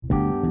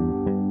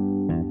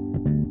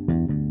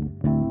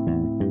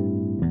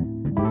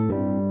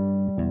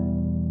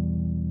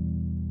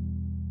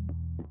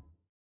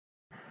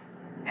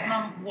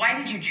Why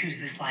did you choose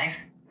this life?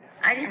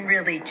 I didn't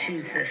really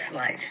choose this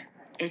life.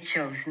 It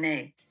chose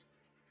me.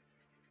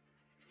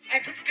 I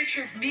put the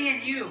picture of me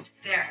and you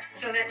there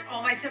so that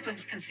all my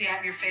siblings can see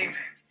I'm your favorite.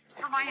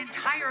 For my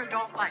entire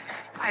adult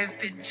life, I've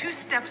been 2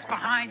 steps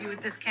behind you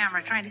with this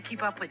camera trying to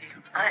keep up with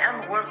you. I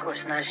am a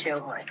workhorse, not a show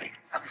horse.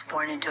 I was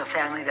born into a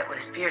family that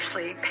was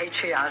fiercely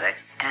patriotic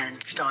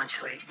and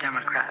staunchly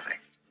democratic.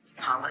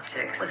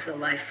 Politics was the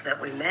life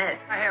that we led.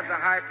 I have the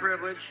high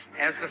privilege,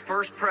 as the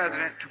first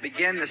president, to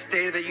begin the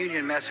State of the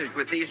Union message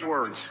with these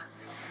words.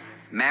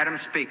 Madam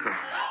Speaker.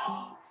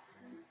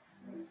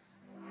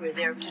 We're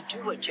there to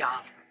do a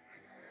job,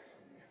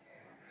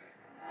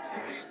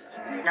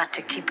 not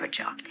to keep a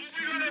job.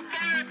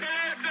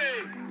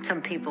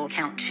 Some people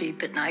count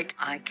sheep at night.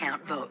 I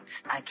count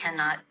votes. I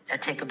cannot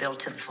take a bill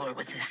to the floor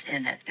with this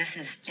in it. This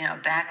is, a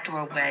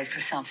backdoor way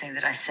for something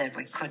that I said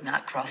we could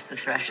not cross the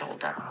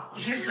threshold of.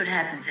 Here's what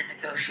happens in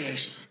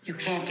negotiations. You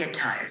can't get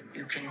tired.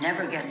 You can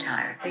never get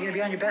tired. Are you going to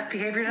be on your best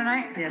behavior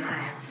tonight? Yes, I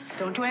am.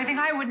 Don't do anything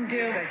I wouldn't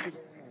do.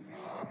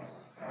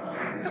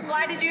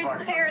 Why did you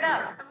tear it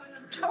up?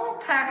 Total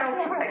pack of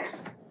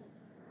lies.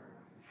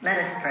 Let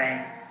us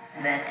pray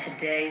that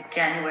today,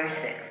 January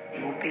 6th,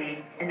 will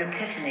be an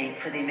epiphany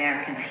for the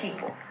American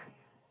people.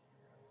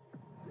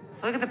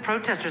 Look at the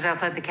protesters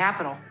outside the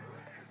Capitol.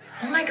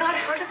 Oh my God,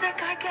 how did that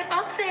guy get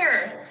up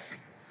there?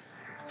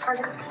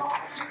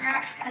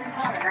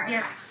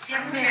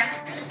 Yes, ma'am.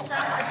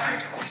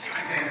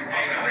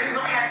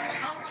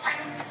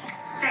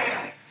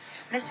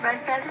 Mr.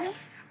 Vice President,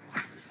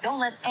 don't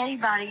let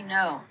anybody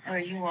know where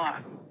you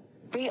are.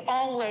 We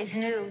always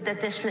knew that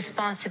this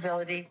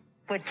responsibility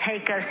would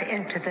take us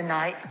into the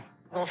night.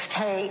 We'll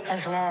stay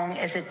as long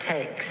as it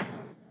takes.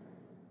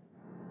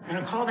 I'm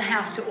going to call the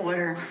House to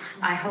order.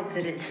 I hope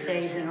that it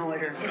stays in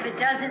order. If it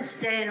doesn't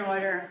stay in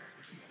order,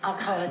 I'll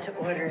call it to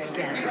order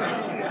again.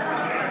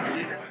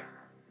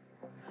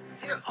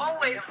 You're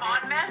always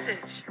on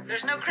message.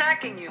 There's no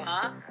cracking you,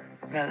 huh?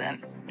 No,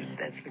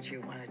 that's what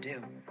you want to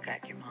do.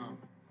 Crack your mom.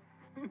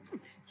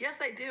 Yes,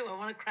 I do. I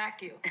want to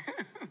crack you.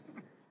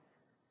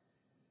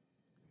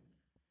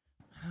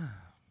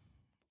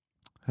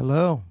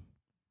 Hello.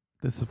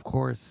 This, of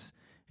course,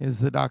 is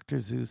the Dr.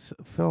 Zeus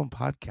Film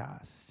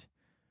Podcast.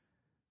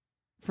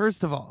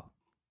 First of all,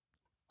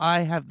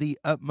 I have the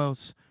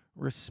utmost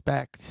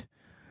respect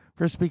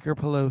for Speaker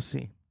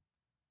Pelosi.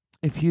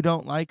 If you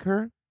don't like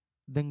her,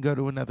 then go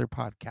to another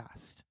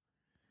podcast.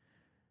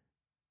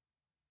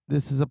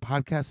 This is a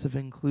podcast of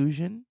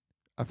inclusion,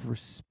 of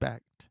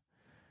respect.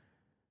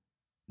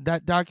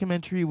 That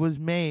documentary was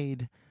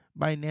made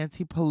by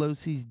Nancy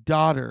Pelosi's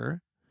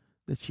daughter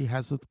that she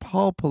has with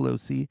Paul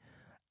Pelosi,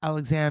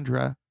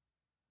 Alexandra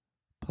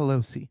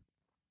Pelosi.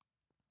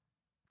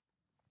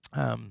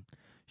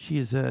 She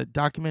is a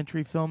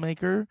documentary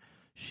filmmaker.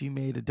 She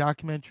made a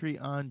documentary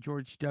on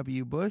George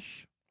W.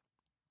 Bush.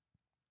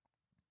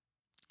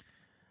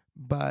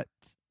 But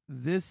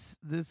this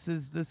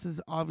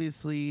is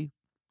obviously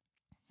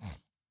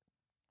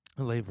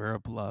a labor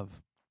of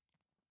love.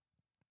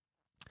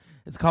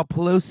 It's called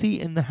Pelosi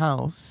in the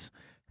House,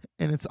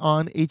 and it's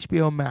on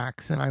HBO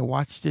Max, and I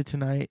watched it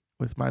tonight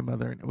with my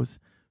mother, and it was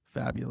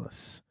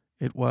fabulous.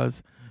 It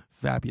was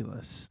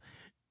fabulous.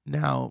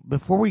 Now,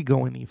 before we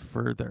go any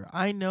further,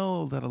 I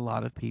know that a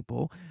lot of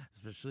people,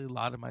 especially a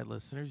lot of my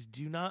listeners,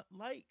 do not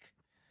like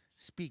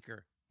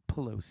Speaker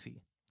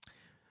Pelosi.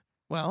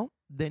 Well,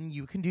 then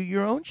you can do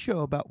your own show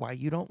about why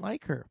you don't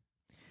like her.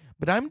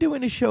 But I'm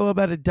doing a show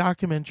about a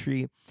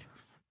documentary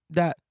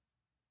that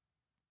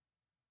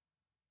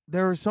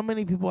there are so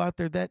many people out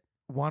there that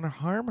want to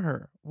harm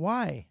her.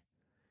 Why?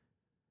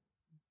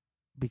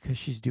 Because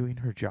she's doing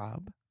her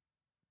job.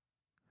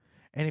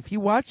 And if you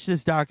watch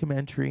this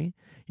documentary,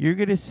 you're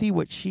going to see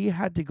what she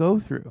had to go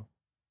through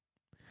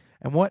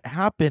and what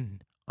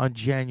happened on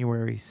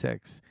January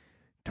 6th,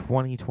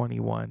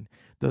 2021.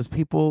 Those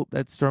people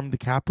that stormed the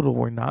Capitol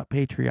were not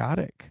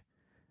patriotic.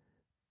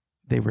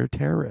 They were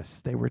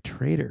terrorists. They were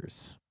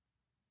traitors.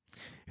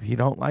 If you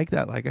don't like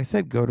that, like I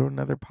said, go to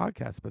another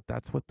podcast, but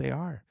that's what they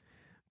are.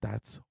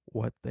 That's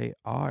what they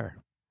are.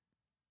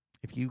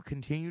 If you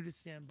continue to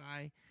stand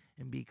by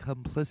and be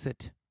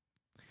complicit,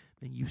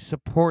 then you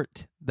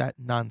support that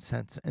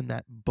nonsense and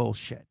that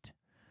bullshit.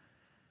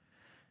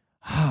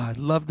 I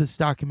love this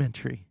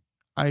documentary.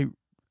 I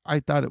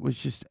thought it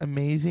was just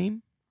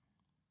amazing.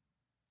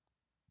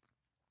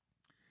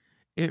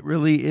 It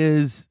really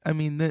is. I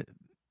mean, are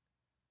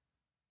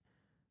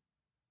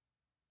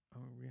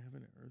we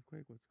having an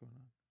earthquake? What's going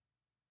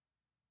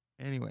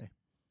on? Anyway.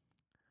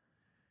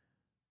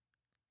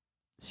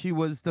 She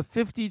was the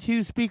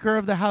 52 Speaker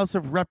of the House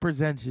of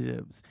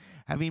Representatives,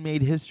 having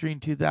made history in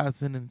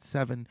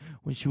 2007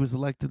 when she was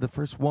elected the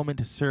first woman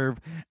to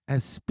serve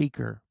as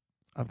Speaker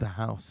of the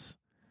House.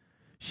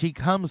 She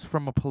comes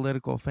from a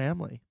political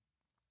family.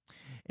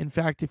 In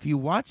fact, if you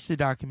watch the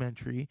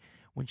documentary,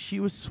 when she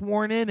was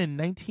sworn in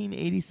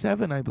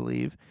 1987, I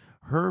believe,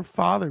 her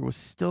father was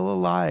still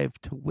alive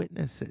to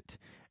witness it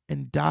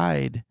and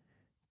died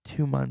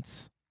 2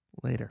 months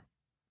later.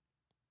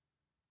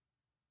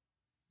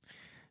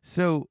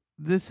 So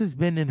this has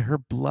been in her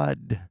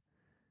blood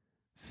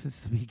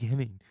since the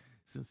beginning.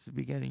 Since the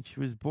beginning. She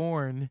was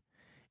born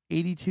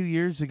 82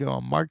 years ago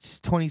on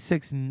March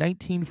 26,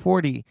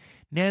 1940.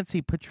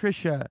 Nancy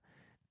Patricia,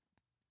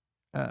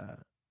 let's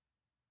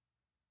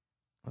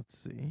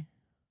see.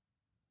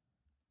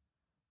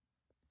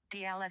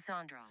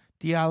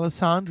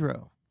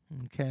 D'Alessandro.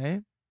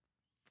 Okay.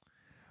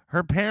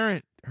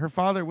 Her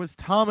father was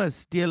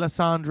Thomas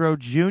D'Alessandro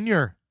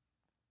Jr.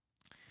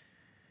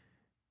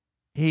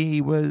 He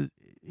was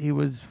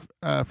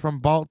from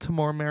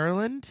Baltimore,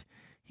 Maryland.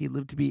 He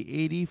lived to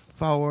be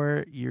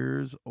 84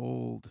 years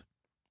old.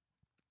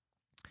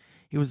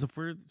 He was the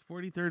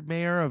 43rd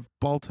mayor of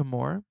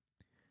Baltimore.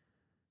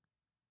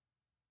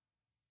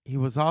 He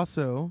was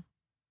also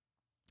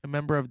a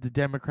member of the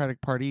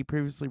Democratic Party. He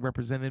previously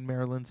represented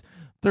Maryland's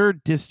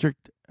 3rd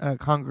District,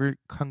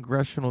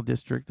 Congressional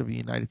District of the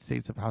United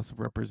States of House of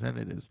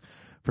Representatives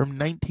from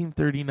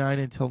 1939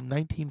 until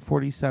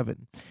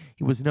 1947.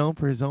 He was known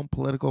for his own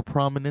political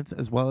prominence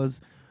as well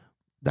as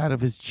that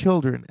of his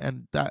children,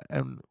 and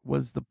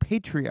was the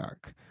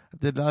patriarch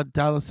of the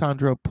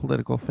D'Alessandro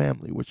political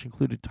family, which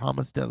included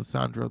Thomas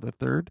D'Alessandro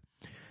III,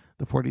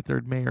 the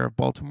 43rd mayor of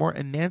Baltimore,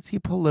 and Nancy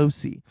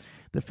Pelosi,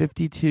 the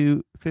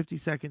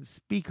 52nd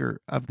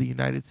Speaker of the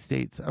United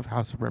States of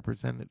House of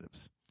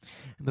Representatives,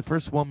 and the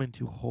first woman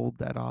to hold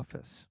that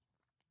office.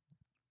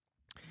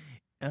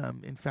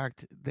 In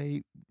fact,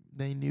 they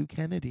knew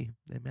Kennedy.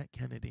 They met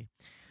Kennedy.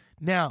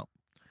 Now,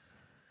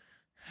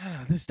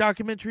 this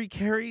documentary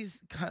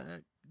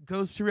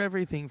goes through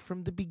everything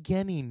from the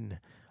beginning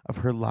of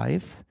her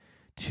life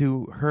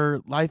to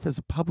her life as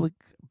a public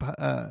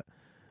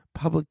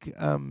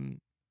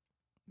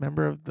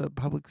member of the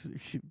public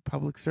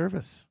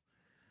service,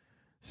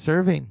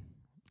 serving,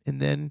 and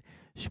then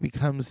she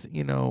becomes,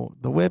 the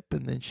whip,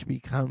 and then she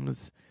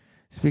becomes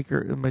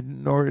speaker,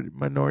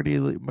 majority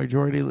leader.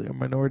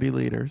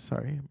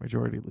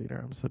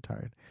 I'm so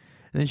tired.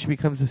 And then she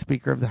becomes the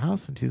Speaker of the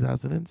House in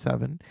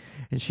 2007,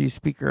 and she's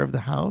Speaker of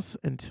the House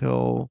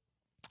until,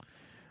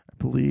 I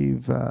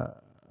believe,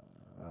 what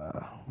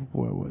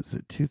was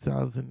it,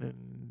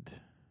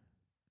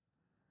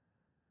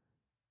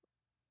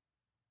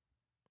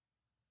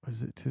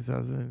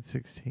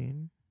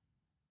 2016?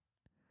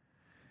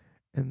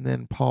 And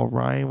then Paul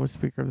Ryan was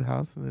Speaker of the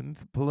House, and then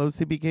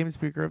Pelosi became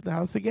Speaker of the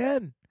House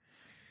again.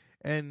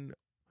 And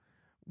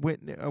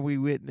we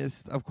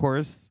witnessed, of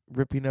course,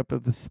 ripping up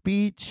of the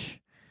speech,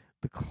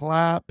 the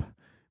clap,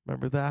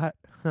 remember that?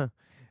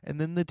 And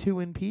then the two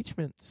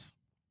impeachments.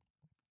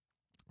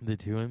 In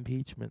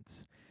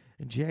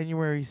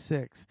January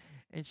 6th.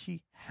 And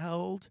she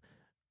held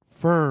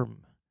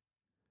firm.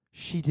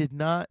 She did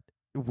not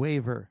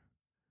waver.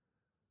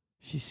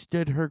 She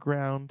stood her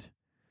ground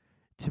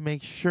to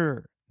make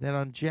sure that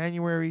on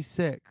January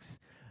 6th,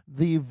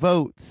 the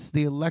votes,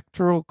 the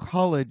Electoral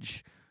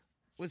College,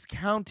 was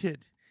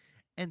counted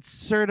and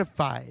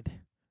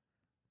certified.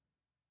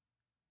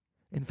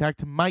 In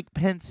fact, Mike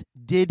Pence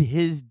did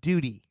his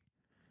duty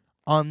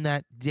on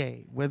that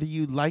day, whether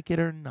you like it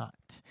or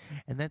not.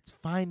 And that's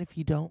fine if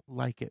you don't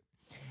like it.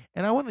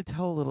 And I want to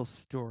tell a little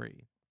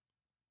story.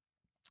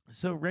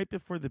 So right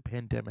before the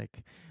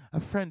pandemic, a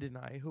friend and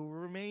I, who will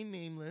remain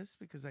nameless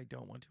because I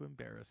don't want to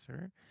embarrass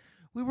her,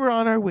 we were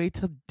on our way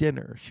to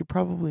dinner. She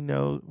probably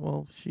knows.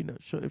 Well, she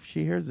knows. If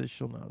she hears this,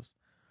 she'll know.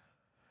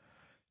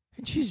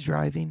 And she's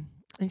driving,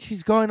 and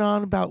she's going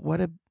on about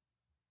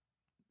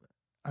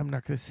I'm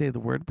not going to say the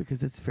word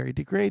because it's very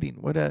degrading,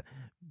 what a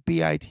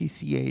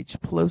bitch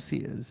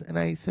Pelosi is. And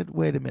I said,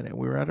 wait a minute.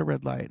 We were at a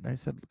red light, and I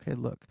said, okay,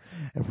 look,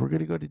 if we're going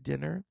to go to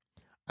dinner,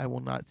 I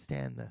will not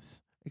stand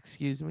this.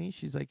 Excuse me?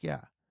 She's like,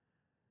 yeah.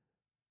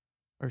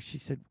 Or she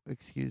said,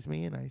 excuse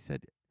me? And I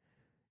said,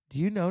 do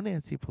you know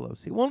Nancy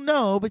Pelosi? Well,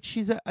 no, but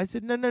I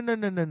said,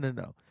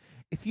 no.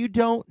 If you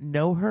don't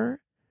know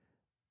her,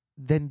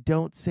 then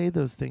don't say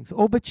those things.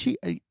 Oh, but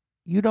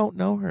you don't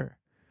know her.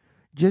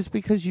 Just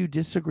because you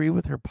disagree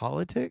with her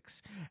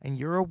politics and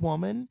you're a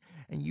woman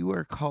and you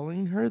are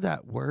calling her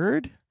that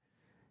word,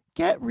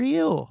 get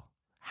real.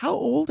 How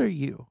old are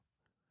you?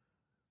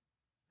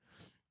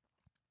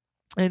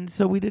 And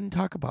so we didn't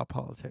talk about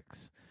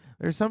politics.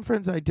 There are some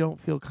friends I don't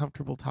feel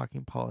comfortable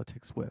talking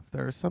politics with.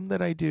 There are some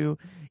that I do,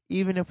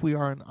 even if we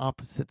are on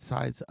opposite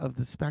sides of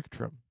the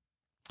spectrum.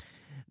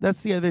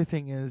 That's the other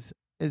thing is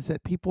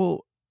that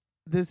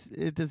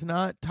it does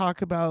not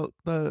talk about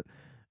the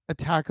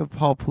attack of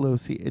Paul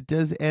Pelosi. It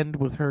does end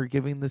with her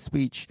giving the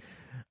speech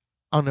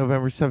on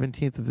November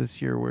 17th of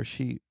this year where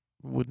she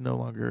would no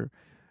longer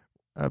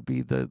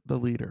be the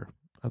leader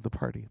of the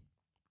party.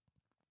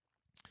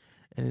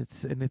 And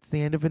it's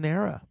the end of an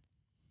era.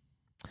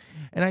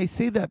 And I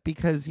say that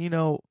because,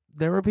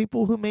 there were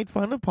people who made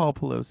fun of Paul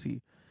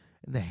Pelosi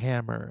and the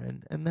hammer,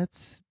 and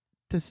that's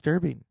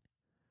disturbing.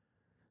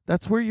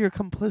 That's where you're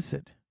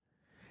complicit,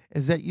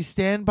 is that you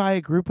stand by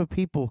a group of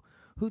people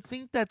who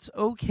think that's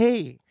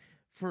okay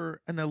for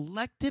an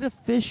elected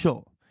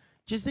official.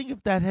 Just think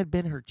if that had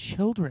been her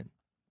children,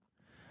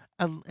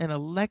 an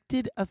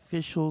elected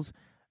official's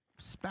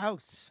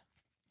spouse,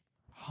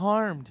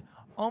 harmed,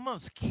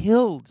 almost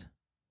killed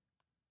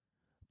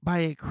by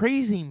a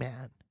crazy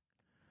man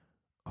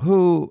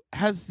who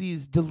has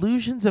these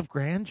delusions of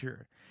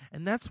grandeur.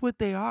 And that's what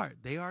they are.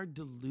 They are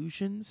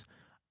delusions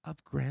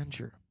of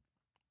grandeur.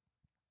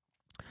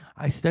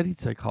 I studied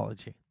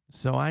psychology,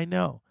 so I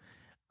know.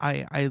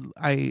 And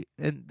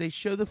they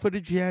show the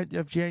footage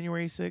of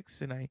January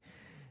 6th, and I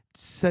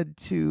said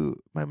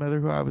to my mother,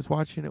 who I was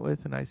watching it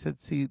with, and I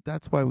said, see,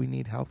 that's why we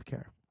need health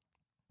care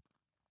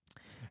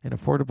and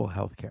affordable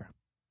health care,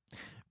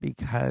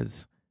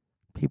 because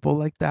people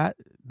like that,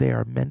 they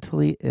are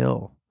mentally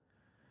ill.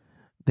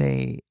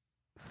 They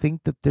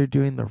think that they're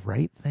doing the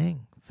right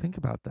thing. Think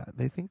about that.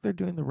 They think they're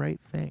doing the right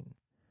thing.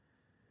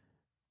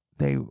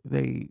 They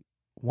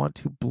want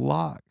to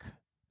block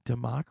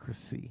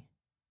democracy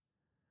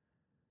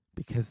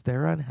because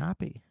they're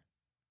unhappy.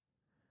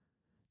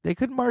 They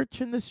could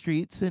march in the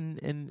streets and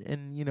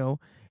in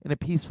a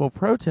peaceful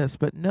protest,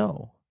 but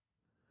no.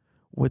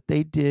 What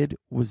they did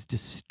was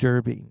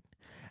disturbing.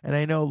 And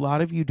I know a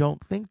lot of you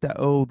don't think that,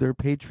 oh, they're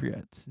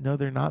patriots. No,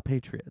 they're not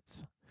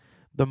patriots.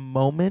 The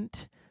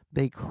moment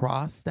they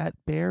crossed that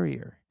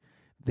barrier,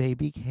 they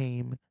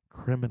became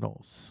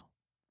criminals.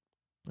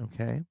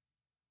 Okay?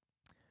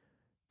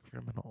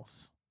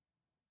 Criminals.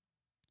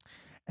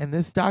 And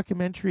this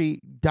documentary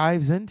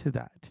dives into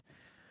that.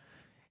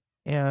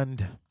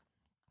 And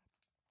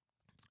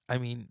I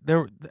mean,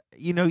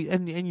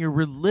 and you're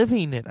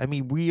reliving it. I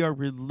mean, we are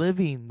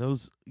reliving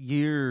those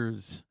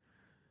years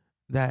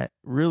that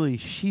really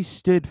she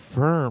stood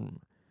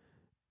firm.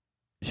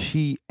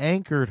 She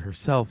anchored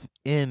herself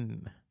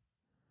in.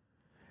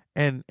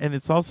 And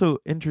it's also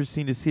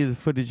interesting to see the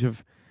footage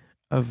of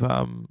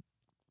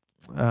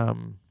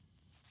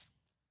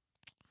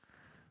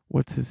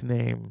what's his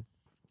name?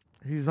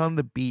 He's on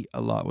the beat a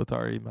lot with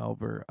Ari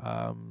Melber.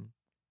 I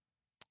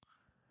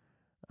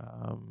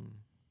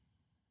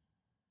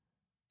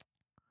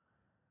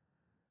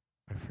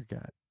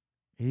forget.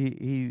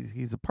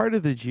 He's a part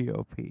of the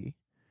GOP,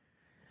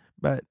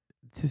 but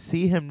to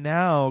see him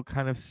now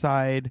kind of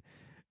side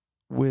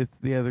with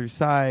the other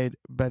side,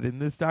 but in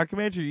this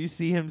documentary you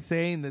see him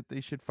saying that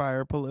they should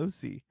fire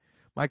Pelosi.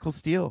 Michael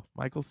Steele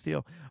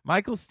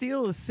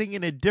is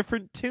singing a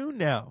different tune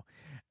now.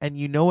 And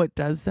you know what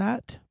does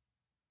that?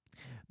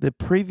 The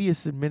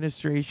previous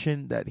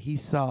administration that he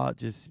saw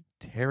just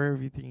tear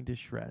everything to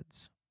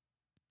shreds.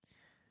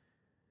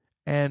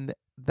 And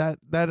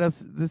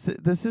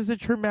this is a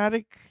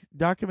traumatic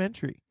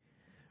documentary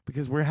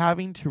because we're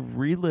having to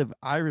relive.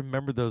 I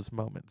remember those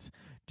moments.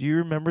 Do you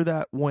remember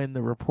that when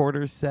the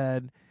reporter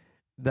said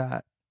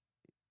that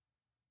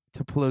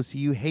to Pelosi,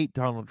 you hate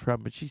Donald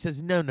Trump? But she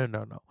says, no.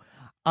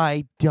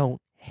 I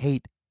don't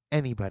hate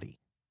anybody.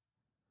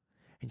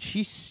 And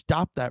she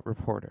stopped that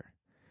reporter.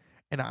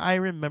 And I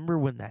remember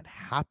when that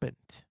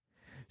happened.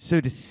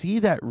 So to see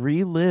that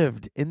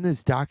relived in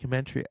this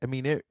documentary, I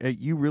mean,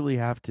 you really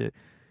have to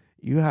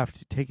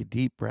take a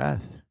deep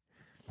breath.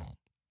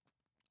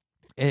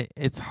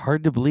 It's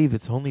hard to believe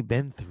it's only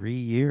been 3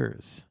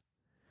 years.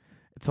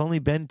 It's only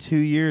been 2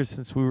 years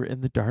since we were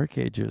in the Dark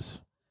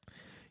Ages.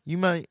 You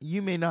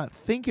may not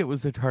think it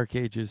was the Dark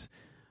Ages,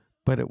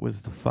 but it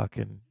was the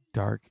fucking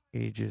Dark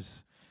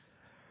Ages.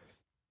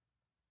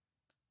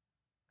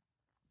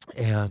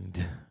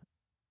 And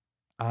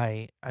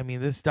I mean,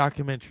 this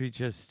documentary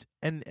just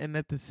and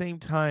at the same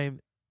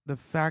time, the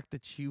fact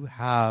that you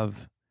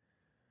have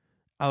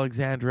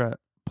Alexandra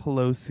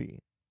Pelosi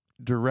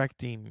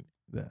directing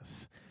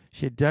this.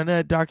 She had done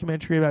a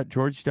documentary about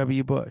George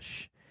W.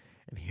 Bush,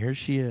 and here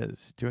she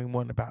is doing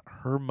one about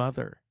her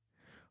mother,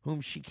 whom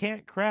she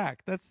can't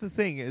crack. That's the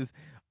thing, is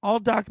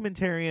all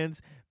documentarians,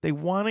 they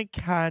want to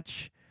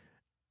catch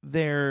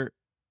the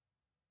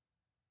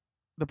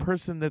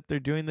person that they're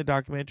doing the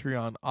documentary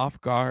on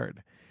off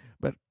guard.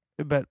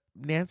 But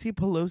Nancy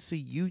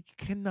Pelosi, you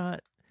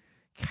cannot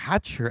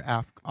catch her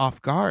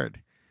off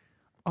guard.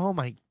 Oh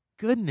my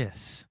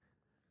goodness.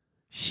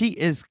 She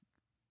is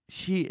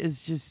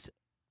just,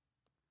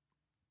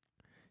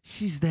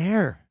 she's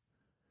there.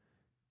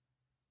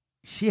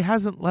 She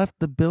hasn't left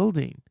the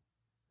building.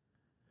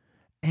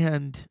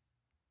 And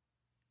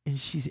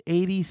she's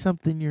 80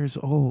 something years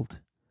old.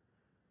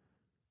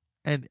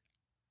 And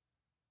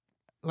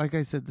like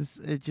I said,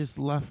 it just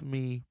left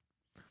me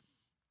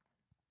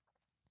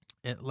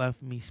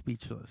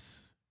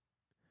speechless.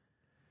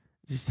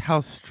 Just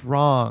how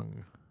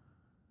strong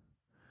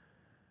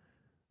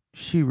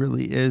she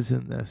really is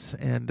in this.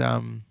 And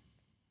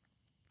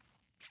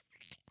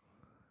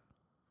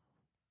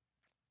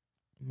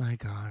my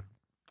God.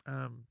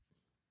 I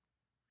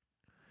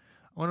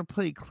want to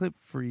play a clip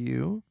for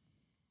you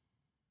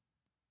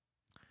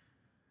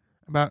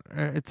about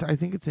I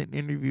think it's an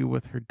interview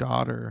with her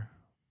daughter.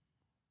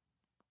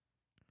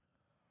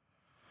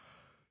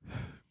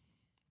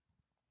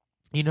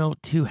 You know,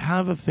 to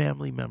have a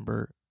family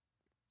member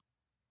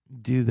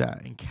do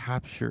that and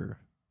capture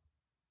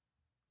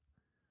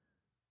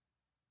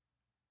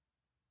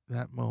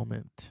that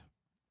moment.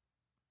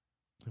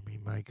 I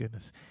mean, my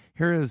goodness.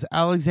 Here is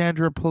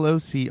Alexandra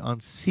Pelosi on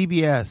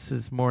CBS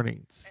this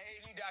mornings.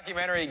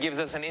 Documentary gives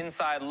us an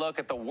inside look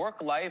at the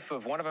work life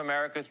of one of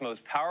America's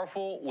most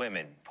powerful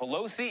women.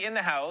 Pelosi in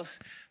the House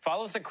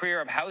follows the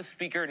career of House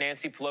Speaker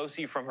Nancy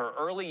Pelosi from her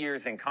early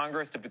years in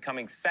Congress to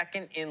becoming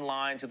second in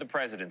line to the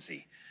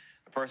presidency.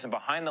 The person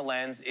behind the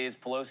lens is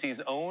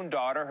Pelosi's own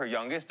daughter, her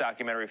youngest,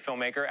 documentary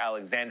filmmaker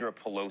Alexandra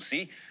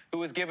Pelosi, who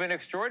was given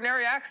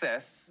extraordinary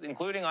access,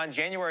 including on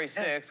January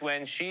 6th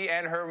when she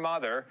and her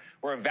mother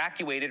were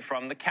evacuated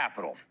from the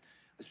Capitol.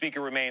 The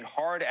speaker remained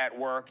hard at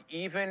work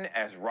even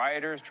as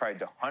rioters tried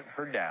to hunt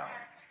her down.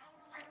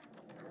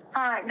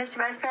 Hi, Mr.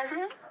 Vice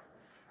President?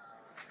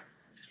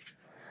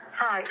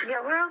 Hi, yeah,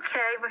 we're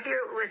okay. We're here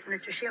with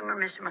Mr. Schumer,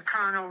 Mr.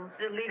 McConnell,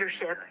 the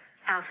leadership,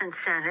 House and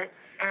Senate.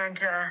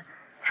 And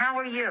how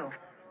are you?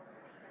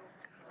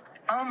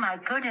 Oh, my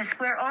goodness,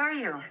 where are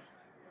you?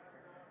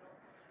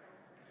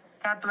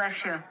 God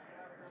bless you.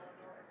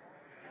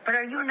 But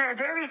are you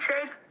very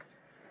safe?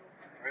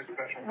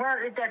 Well,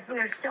 that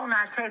we're still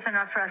not safe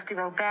enough for us to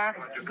go back.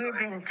 We're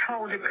being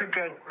told it could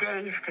take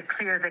days to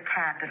clear the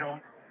Capitol,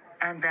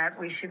 and that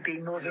we should be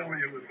moving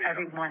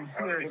everyone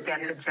here to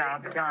get the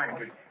job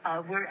done.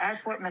 We're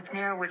at Fort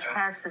McNair, which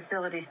has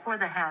facilities for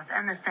the House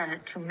and the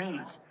Senate to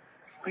meet.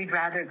 We'd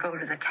rather go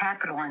to the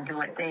Capitol and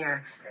do it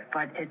there,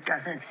 but it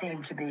doesn't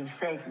seem to be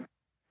safe.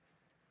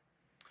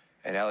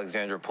 And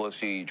Alexandra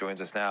Pelosi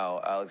joins us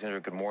now. Alexandra,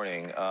 good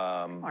morning.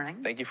 Morning.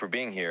 Thank you for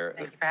being here.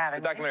 Thank you for having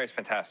me. The documentary is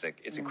fantastic.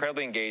 It's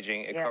incredibly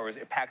engaging.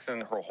 It packs in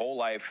her whole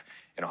life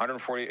in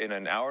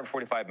an hour and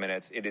 45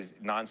 minutes. It is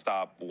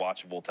nonstop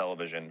watchable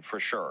television for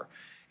sure.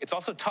 It's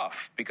also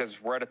tough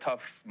because we're at a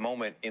tough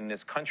moment in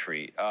this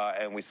country.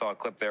 And we saw a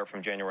clip there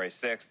from January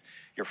 6th.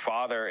 Your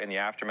father, in the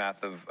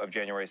aftermath of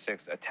January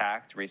 6th,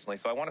 attacked recently.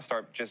 So I want to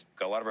start, just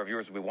a lot of our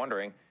viewers will be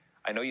wondering,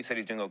 I know you said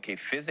he's doing okay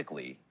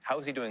physically. How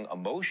is he doing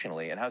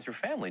emotionally, and how's your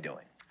family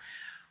doing?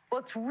 Well,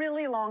 it's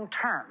really long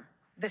term.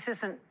 This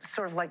isn't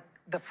sort of like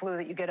the flu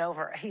that you get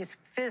over. He's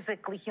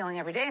physically healing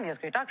every day, and he has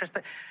great doctors.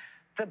 But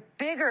the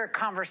bigger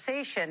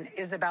conversation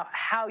is about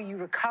how you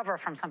recover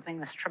from something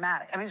this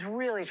traumatic. I mean, it's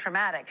really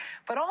traumatic.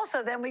 But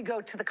also then we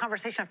go to the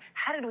conversation of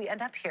how did we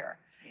end up here?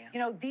 Yeah. You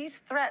know, these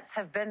threats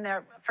have been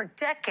there for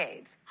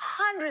decades.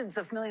 Hundreds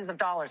of millions of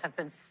dollars have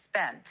been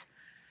spent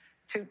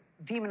to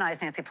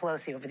demonize Nancy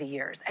Pelosi over the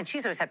years. And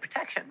she's always had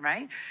protection,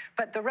 right?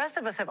 But the rest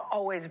of us have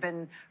always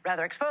been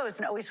rather exposed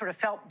and always sort of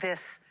felt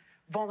this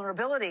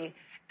vulnerability.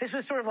 This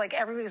was sort of like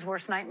everybody's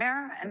worst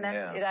nightmare, and then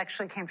it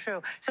actually came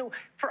true. So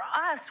for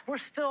us, we're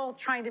still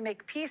trying to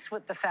make peace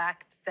with the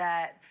fact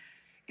that,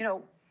 you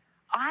know,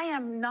 I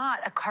am not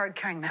a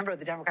card-carrying member of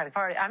the Democratic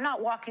Party. I'm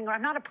not walking, or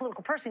I'm not a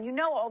political person. You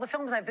know all the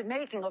films I've been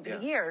making over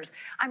the years.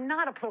 I'm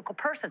not a political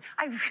person.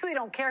 I really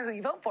don't care who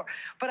you vote for.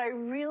 But I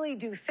really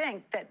do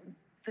think that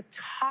the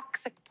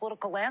toxic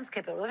political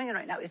landscape that we're living in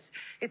right now it's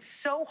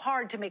so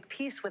hard to make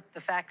peace with the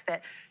fact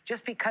that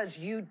just because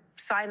you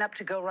sign up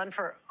to go run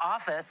for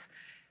office,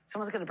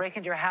 someone's going to break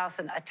into your house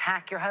and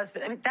attack your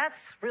husband. I mean,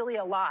 that's really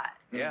a lot.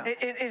 Yeah.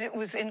 It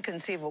was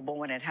inconceivable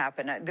when it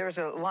happened. There's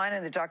a line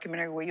in the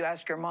documentary where you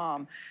ask your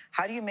mom,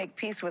 how do you make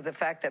peace with the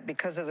fact that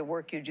because of the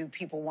work you do,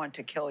 people want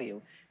to kill you?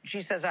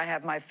 She says, I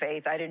have my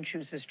faith. I didn't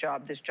choose this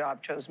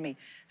job chose me.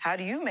 How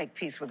do you make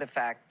peace with the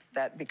fact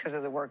that because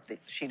of the work that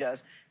she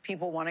does,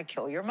 people want to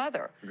kill your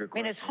mother? That's a good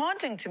question. I mean, it's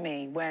haunting to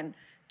me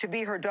to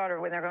be her daughter,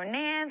 when they're going,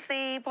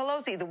 Nancy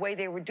Pelosi, the way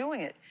they were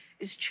doing it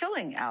is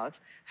chilling, Alex.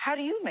 How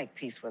do you make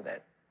peace with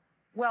it?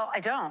 Well, I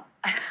don't.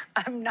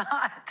 I'm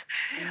not.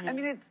 I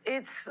mean,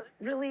 it's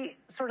really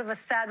sort of a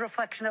sad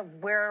reflection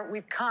of where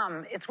we've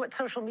come. It's what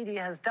social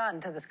media has done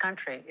to this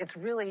country. It's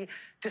really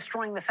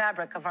destroying the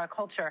fabric of our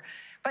culture.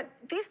 But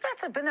these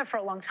threats have been there for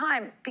a long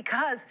time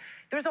because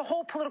there's a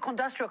whole political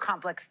industrial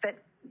complex that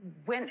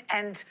went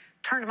and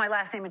turned my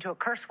last name into a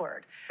curse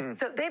word.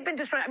 So they've been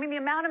destroying. I mean, the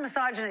amount of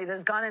misogyny that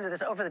has gone into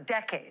this over the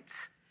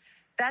decades,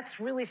 that's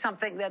really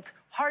something that's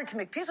hard to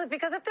make peace with,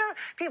 because if there are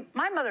people,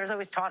 my mother has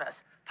always taught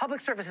us,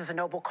 public service is a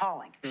noble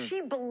calling.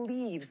 She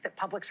believes that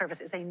public service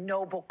is a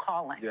noble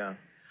calling. Yeah.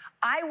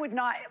 I would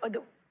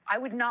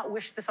not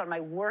wish this on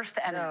my worst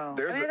enemy. No.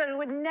 I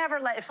would never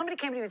if somebody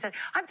came to me and said,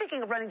 I'm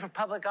thinking of running for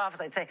public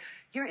office, I'd say,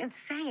 you're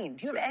insane.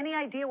 Do you have any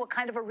idea what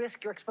kind of a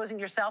risk you're exposing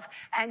yourself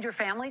and your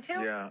family to?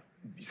 Yeah.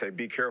 You say,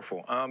 be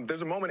careful.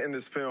 There's a moment in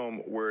this film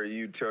where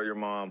you tell your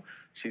mom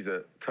she's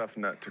a tough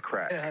nut to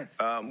crack. Yes.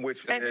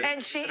 Which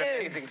and she an is.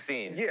 amazing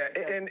scene. Yeah,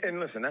 and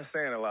listen, that's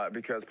saying a lot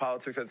because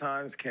politics at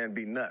times can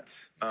be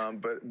nuts.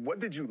 But what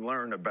did you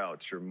learn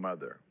about your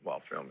mother while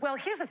filming? Well,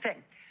 here's the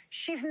thing.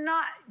 She's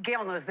not,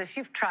 Gail knows this,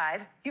 you've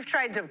tried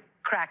to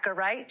crack her,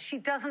 right? She's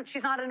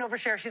not an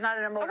overshare, she's not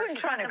an emoter. I wasn't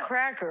trying to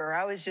crack her.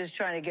 I was just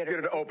trying to get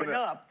her to open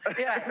up.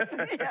 Yes.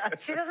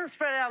 She doesn't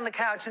spread it out on the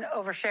couch and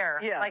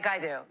overshare like I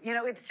do. You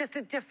know, it's just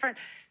a different.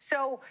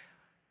 So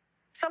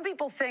some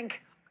people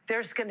think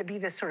there's going to be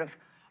this sort of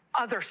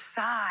other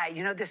side,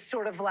 you know, this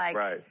sort of like,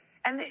 right.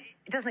 And it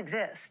doesn't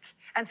exist.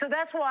 And so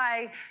that's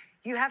why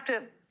you have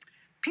to,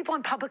 people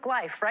in public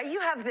life, right? You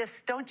have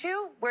this, don't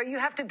you? Where you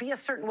have to be a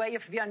certain way, you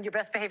have to be on your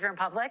best behavior in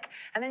public,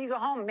 and then you go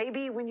home.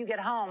 Maybe when you get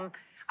home,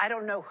 I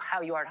don't know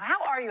how you are.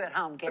 How are you at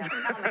home, Gam?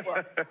 Tell me.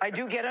 Well, I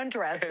do get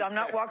undressed. I'm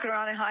not walking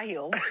around in high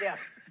heels. Yeah,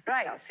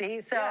 right.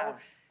 See, so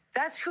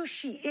that's who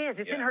she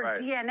is. It's in her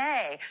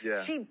DNA.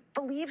 Yeah. She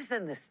believes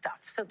in this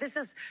stuff. So this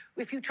is,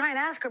 if you try and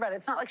ask her about it,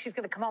 it's not like she's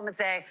going to come home and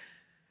say,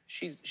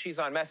 She's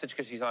on message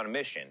because she's on a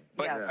mission.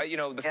 But,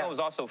 the film is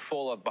also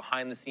full of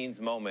behind-the-scenes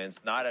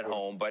moments, not at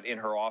home, but in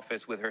her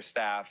office with her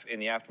staff, in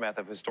the aftermath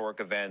of historic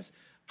events,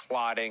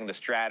 plotting, the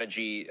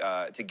strategy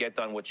to get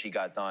done what she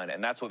got done.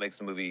 And that's what makes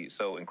the movie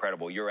so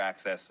incredible, your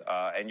access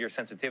and your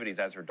sensitivities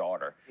as her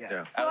daughter.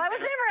 Well, I was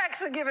never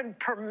actually given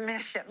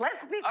permission.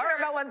 Let's be clear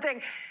about one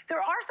thing. There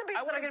are some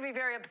people that are going to be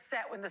very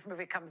upset when this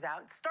movie comes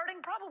out, starting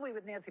probably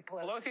with Nancy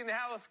Pelosi. Pelosi in the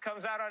House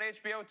comes out on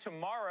HBO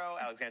tomorrow.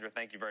 Alexandra,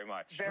 thank you very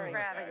much. Very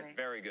good. It's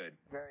very good.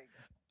 Very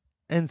good.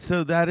 And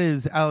so that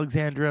is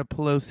Alexandra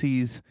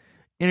Pelosi's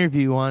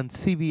interview on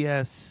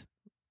CBS,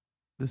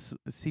 this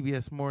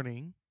CBS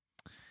Morning,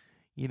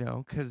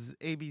 because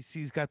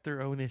ABC's got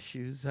their own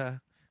issues.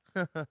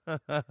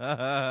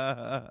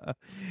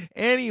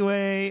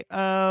 Anyway,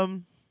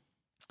 but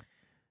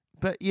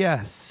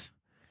yes,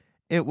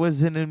 it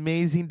was an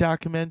amazing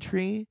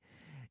documentary.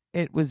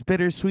 It was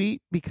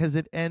bittersweet because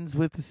it ends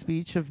with the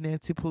speech of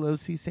Nancy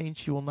Pelosi saying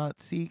she will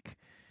not seek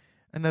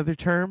another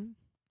term,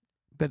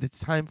 but it's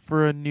time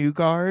for a new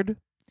guard.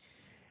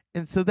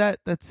 And so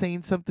that's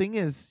saying something,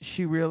 is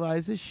she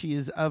realizes she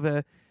is of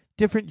a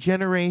different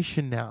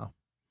generation now,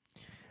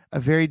 a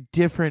very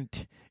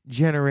different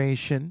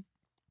generation,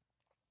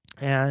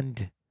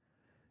 and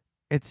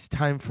it's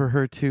time for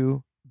her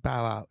to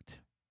bow out.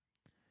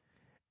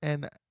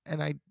 And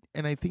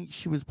I think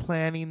she was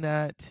planning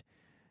that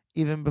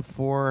even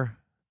before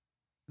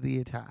the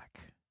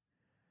attack.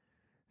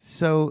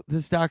 So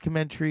this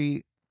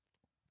documentary,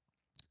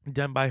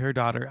 done by her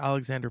daughter,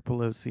 Alexandra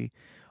Pelosi,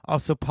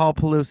 also Paul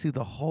Pelosi,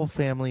 the whole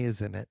family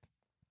is in it.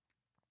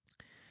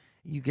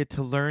 You get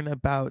to learn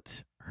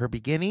about her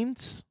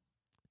beginnings,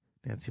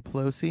 Nancy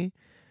Pelosi,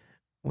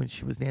 when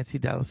she was Nancy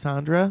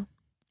D'Alessandra.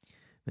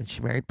 Then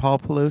she married Paul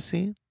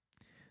Pelosi.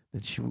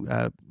 Then she,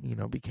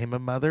 became a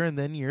mother, and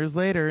then years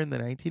later, in the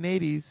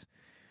 1980s,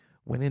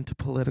 went into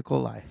political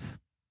life.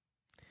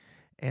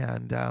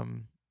 And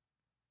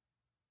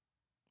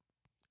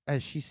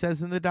as she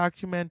says in the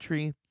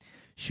documentary,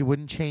 she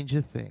wouldn't change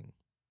a thing.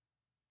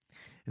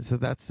 And so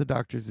that's the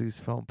Dr. Zeus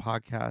Film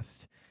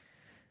Podcast.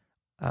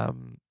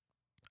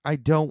 I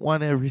don't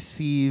want to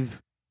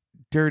receive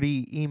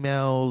dirty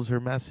emails or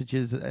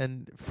messages,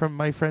 and from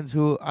my friends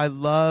who I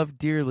love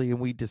dearly and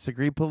we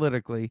disagree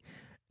politically,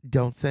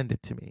 don't send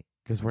it to me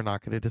because we're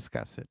not going to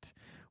discuss it.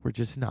 We're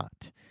just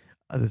not.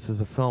 This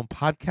is a film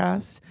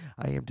podcast.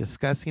 I am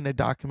discussing a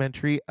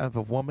documentary of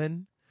a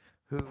woman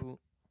who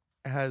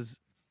has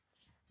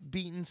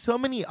beaten so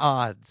many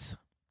odds,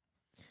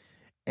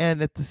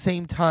 and at the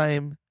same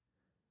time,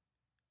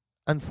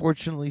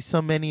 unfortunately,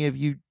 so many of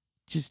you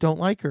just don't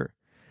like her.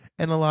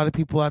 And a lot of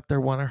people out there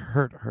want to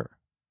hurt her.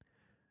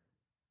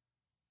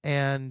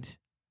 And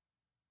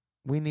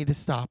we need to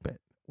stop it.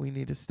 We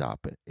need to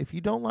stop it. If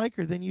you don't like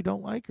her, then you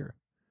don't like her.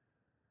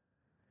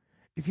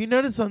 If you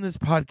notice on this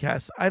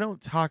podcast, I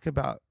don't talk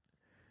about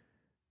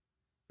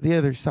the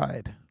other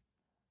side.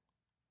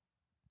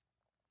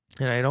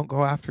 And I don't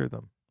go after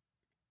them.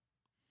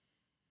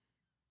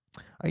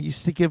 I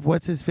used to give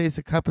What's-His-Face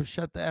a cup of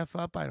shut the F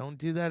up. I don't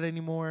do that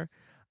anymore.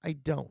 I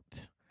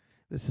don't.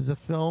 This is a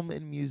film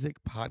and music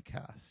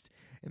podcast.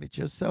 And it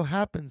just so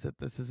happens that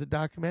this is a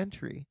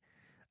documentary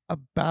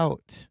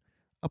about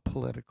a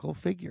political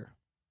figure.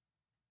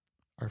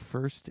 Our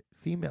first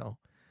female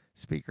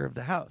Speaker of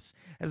the House.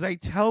 As I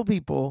tell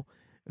people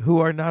who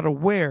are not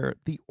aware,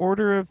 the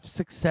order of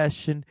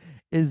succession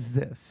is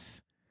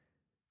this: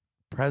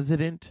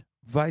 President,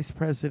 Vice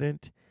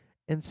President,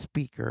 and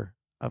Speaker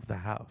of the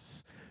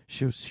House.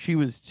 She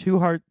was 2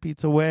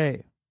 heartbeats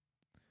away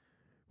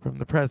from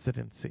the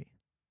presidency.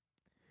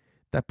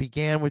 That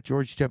began with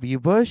George W.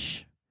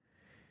 Bush,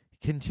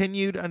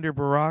 continued under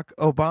Barack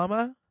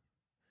Obama,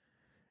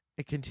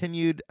 it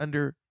continued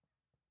under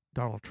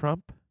Donald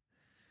Trump,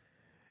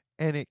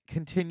 and it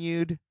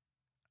continued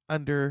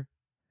under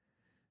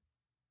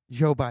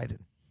Joe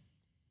Biden.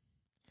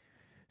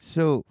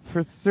 So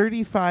for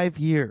 35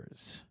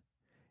 years,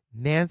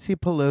 Nancy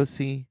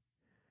Pelosi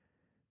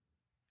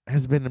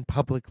has been in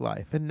public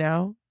life, and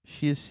now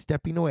she is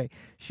stepping away.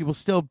 She will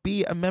still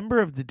be a member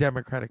of the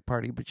Democratic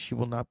Party, but she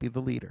will not be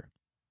the leader.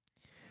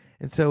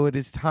 And so it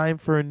is time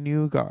for a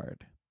new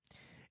guard.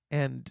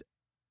 And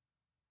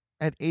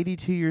at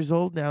 82 years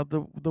old now,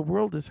 the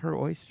world is her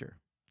oyster.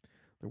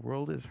 The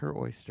world is her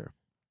oyster.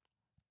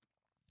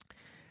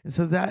 And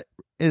so that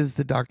is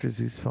the Dr.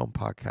 Zeus Film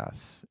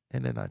Podcast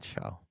in a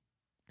nutshell.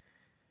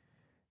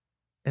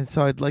 And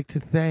so I'd like to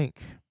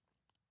thank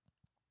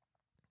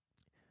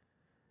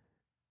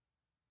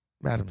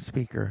Madam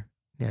Speaker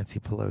Nancy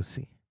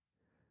Pelosi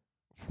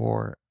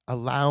for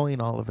allowing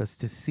all of us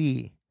to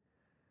see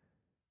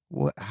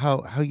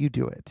how you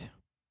do it,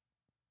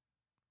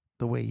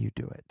 the way you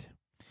do it.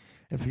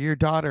 And for your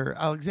daughter,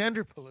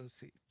 Alexandra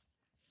Pelosi,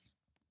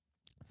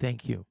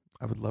 thank you.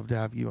 I would love to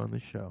have you on the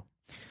show.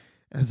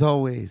 As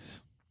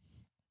always,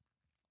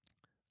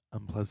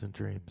 unpleasant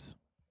dreams.